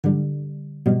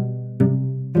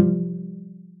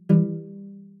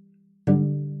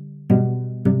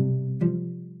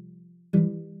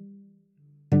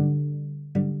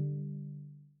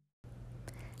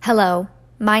Hello,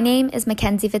 my name is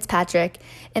Mackenzie Fitzpatrick,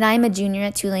 and I am a junior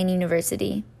at Tulane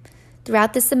University.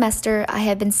 Throughout this semester, I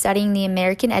have been studying the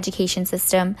American education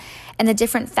system and the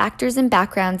different factors and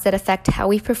backgrounds that affect how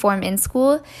we perform in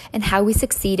school and how we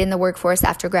succeed in the workforce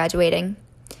after graduating.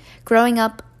 Growing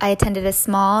up, I attended a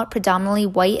small, predominantly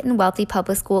white and wealthy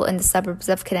public school in the suburbs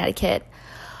of Connecticut.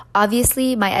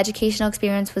 Obviously, my educational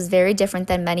experience was very different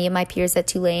than many of my peers at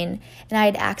Tulane, and I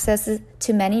had access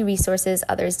to many resources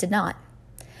others did not.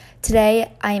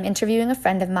 Today, I am interviewing a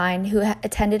friend of mine who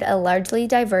attended a largely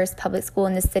diverse public school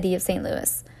in the city of St.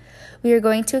 Louis. We are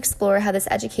going to explore how this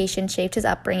education shaped his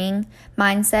upbringing,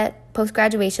 mindset,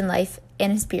 post-graduation life,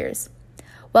 and his peers.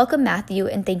 Welcome, Matthew,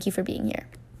 and thank you for being here.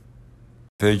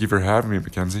 Thank you for having me,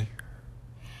 Mackenzie.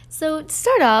 So, to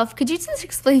start off, could you just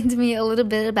explain to me a little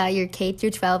bit about your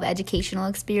K-12 educational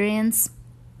experience?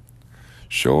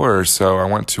 Sure. So I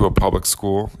went to a public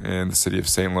school in the city of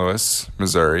St. Louis,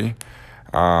 Missouri.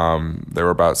 There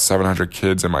were about 700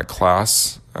 kids in my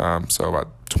class, so about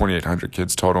 2,800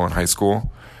 kids total in high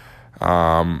school.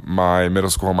 My middle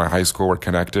school and my high school were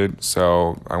connected,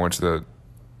 so I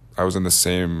was in the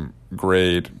same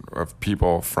grade of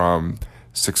people from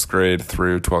 6th grade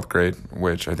through 12th grade,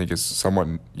 which I think is somewhat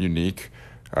unique.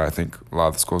 I think a lot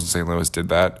of the schools in St. Louis did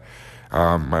that.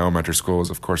 My elementary school was,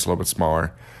 of course, a little bit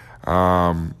smaller.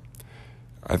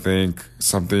 I think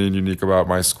something unique about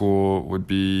my school would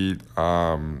be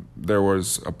there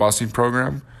was a busing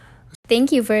program.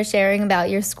 Thank you for sharing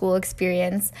about your school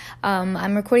experience.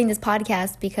 I'm recording this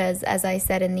podcast because, as I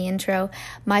said in the intro,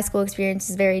 my school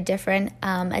experience is very different.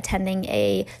 Attending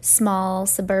a small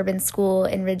suburban school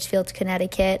in Ridgefield,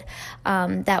 Connecticut,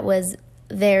 that was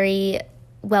very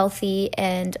wealthy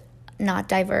and not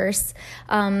diverse.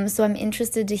 So I'm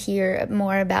interested to hear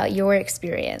more about your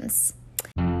experience.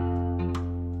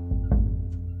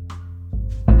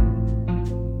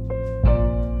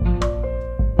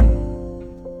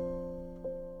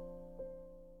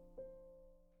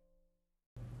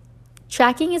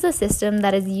 Tracking is a system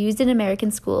that is used in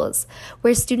American schools,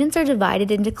 where students are divided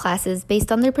into classes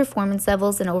based on their performance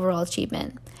levels and overall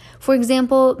achievement. For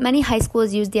example, many high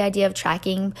schools use the idea of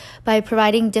tracking by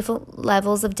providing different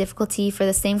levels of difficulty for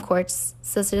the same course,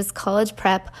 such as college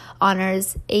prep,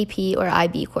 honors, AP, or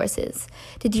IB courses.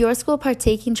 Did your school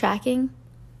partake in tracking?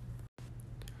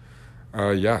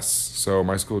 Yes. So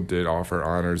my school did offer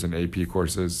honors and AP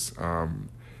courses.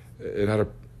 It had a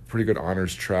pretty good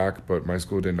honors track, but my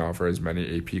school didn't offer as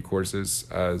many AP courses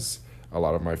as a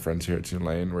lot of my friends here at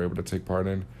Tulane were able to take part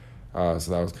in.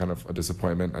 So that was kind of a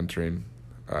disappointment entering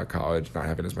college, not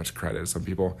having as much credit as some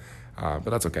people, but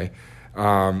that's okay.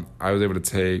 I was able to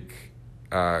take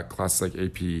classes like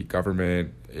AP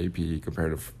Government, AP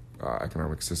Comparative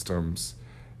Economic Systems,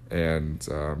 and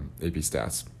AP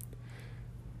Stats.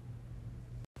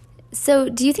 So,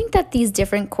 do you think that these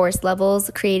different course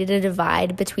levels created a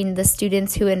divide between the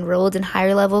students who enrolled in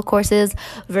higher level courses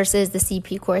versus the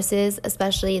CP courses,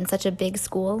 especially in such a big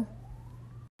school?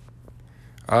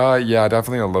 Yeah,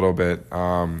 definitely a little bit.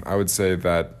 I would say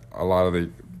that a lot of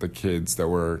the kids that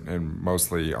were in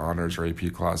mostly honors or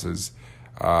AP classes,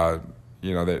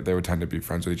 they would tend to be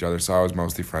friends with each other. So I was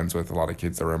mostly friends with a lot of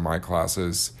kids that were in my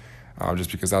classes,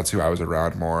 just because that's who I was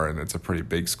around more, and it's a pretty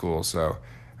big school. So,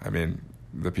 I mean,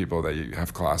 the people that you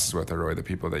have classes with are really the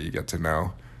people that you get to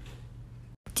know.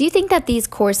 Do you think that these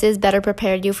courses better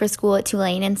prepared you for school at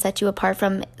Tulane and set you apart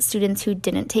from students who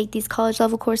didn't take these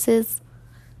college-level courses?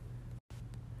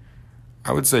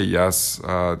 I would say yes.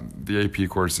 The AP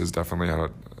courses definitely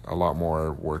had a lot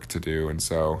more work to do, and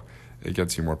so it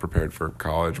gets you more prepared for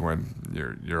college when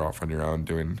you're off on your own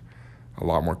doing a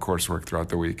lot more coursework throughout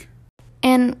the week.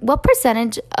 And what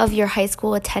percentage of your high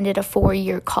school attended a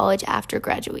 4-year college after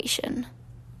graduation?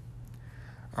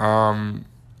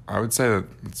 I would say that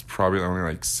it's probably only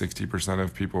like 60%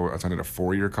 of people attended a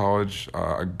 4-year college.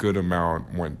 A good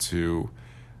amount went to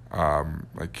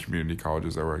like community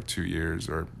colleges that were like 2 years,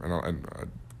 and a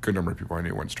good number of people I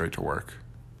knew went straight to work.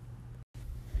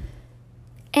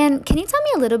 And can you tell me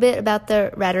a little bit about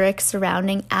the rhetoric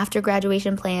surrounding after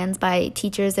graduation plans by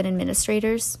teachers and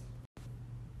administrators?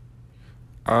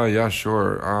 Yeah,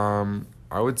 sure.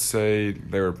 I would say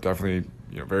they were definitely,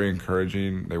 very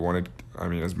encouraging. They wanted,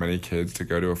 as many kids to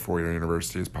go to a 4-year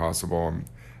university as possible. And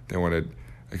they wanted,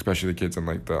 especially the kids in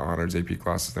like the honors AP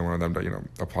classes, they wanted them to,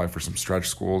 apply for some stretch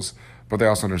schools. But they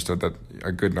also understood that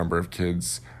a good number of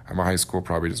kids at my high school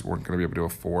probably just weren't going to be able to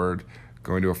afford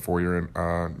going to a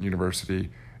 4-year university.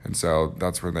 And so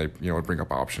that's when they, would bring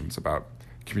up options about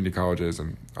community colleges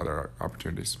and other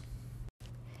opportunities.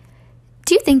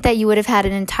 Do you think that you would have had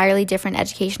an entirely different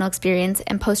educational experience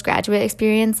and postgraduate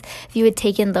experience if you had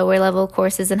taken lower level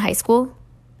courses in high school?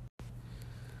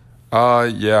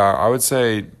 Yeah, I would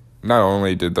say not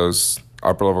only did those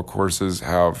upper level courses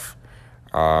have,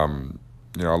 a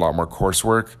lot more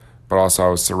coursework, but also I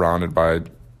was surrounded by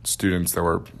students that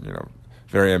were,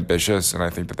 very ambitious, and I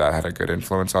think that had a good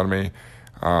influence on me,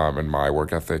 and my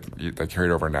work ethic that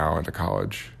carried over now into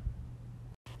college.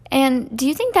 And do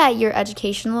you think that your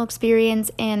educational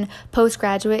experience and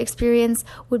postgraduate experience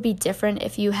would be different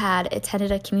if you had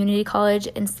attended a community college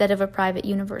instead of a private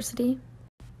university?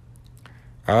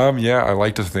 Yeah, I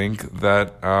like to think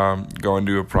that going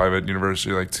to a private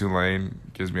university like Tulane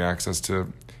gives me access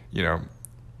to,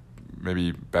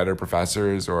 maybe better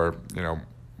professors or,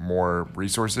 more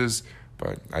resources.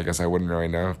 But I guess I wouldn't really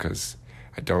know because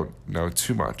I don't know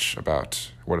too much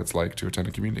about what it's like to attend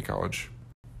a community college.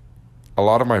 A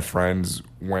lot of my friends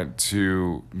went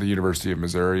to the University of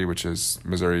Missouri, which is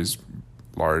Missouri's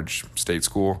large state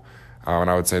school. And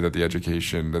I would say that the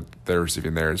education that they're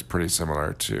receiving there is pretty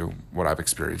similar to what I've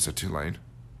experienced at Tulane.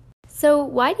 So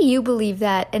why do you believe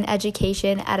that an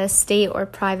education at a state or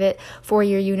private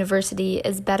four-year university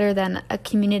is better than a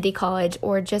community college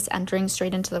or just entering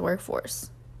straight into the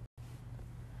workforce?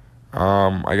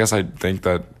 I guess I think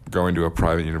that going to a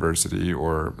private university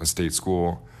or a state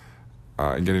school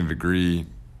and getting a degree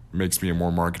makes me a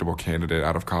more marketable candidate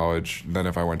out of college than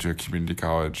if I went to a community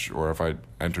college or if I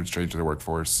entered straight into the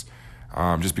workforce.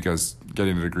 Just because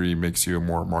getting a degree makes you a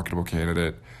more marketable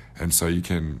candidate, and so you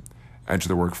can enter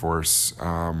the workforce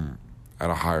at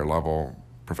a higher level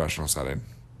professional setting.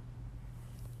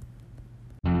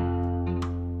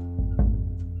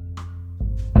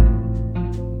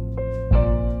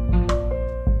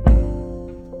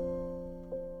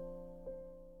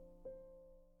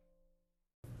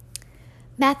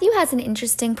 Matthew has an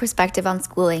interesting perspective on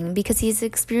schooling because he's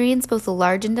experienced both a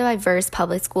large and diverse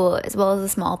public school as well as a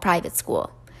small private school.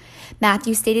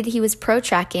 Matthew stated he was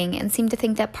pro-tracking and seemed to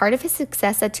think that part of his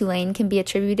success at Tulane can be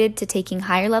attributed to taking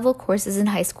higher-level courses in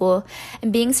high school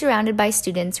and being surrounded by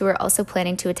students who are also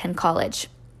planning to attend college.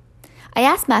 I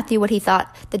asked Matthew what he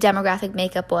thought the demographic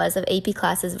makeup was of AP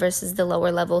classes versus the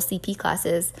lower-level CP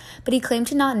classes, but he claimed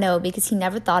to not know because he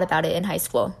never thought about it in high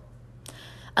school.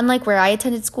 Unlike where I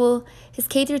attended school, his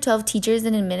K-12 teachers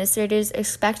and administrators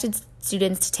expected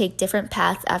students to take different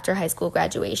paths after high school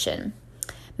graduation.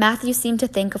 Matthew seemed to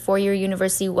think a four-year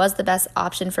university was the best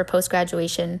option for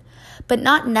post-graduation, but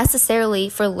not necessarily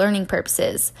for learning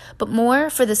purposes, but more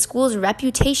for the school's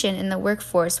reputation in the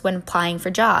workforce when applying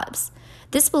for jobs.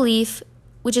 This belief,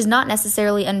 which is not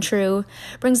necessarily untrue,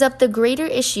 brings up the greater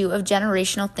issue of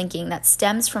generational thinking that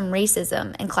stems from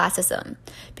racism and classism,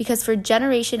 because for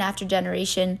generation after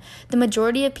generation, the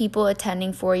majority of people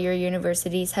attending four-year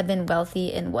universities have been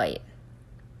wealthy and white.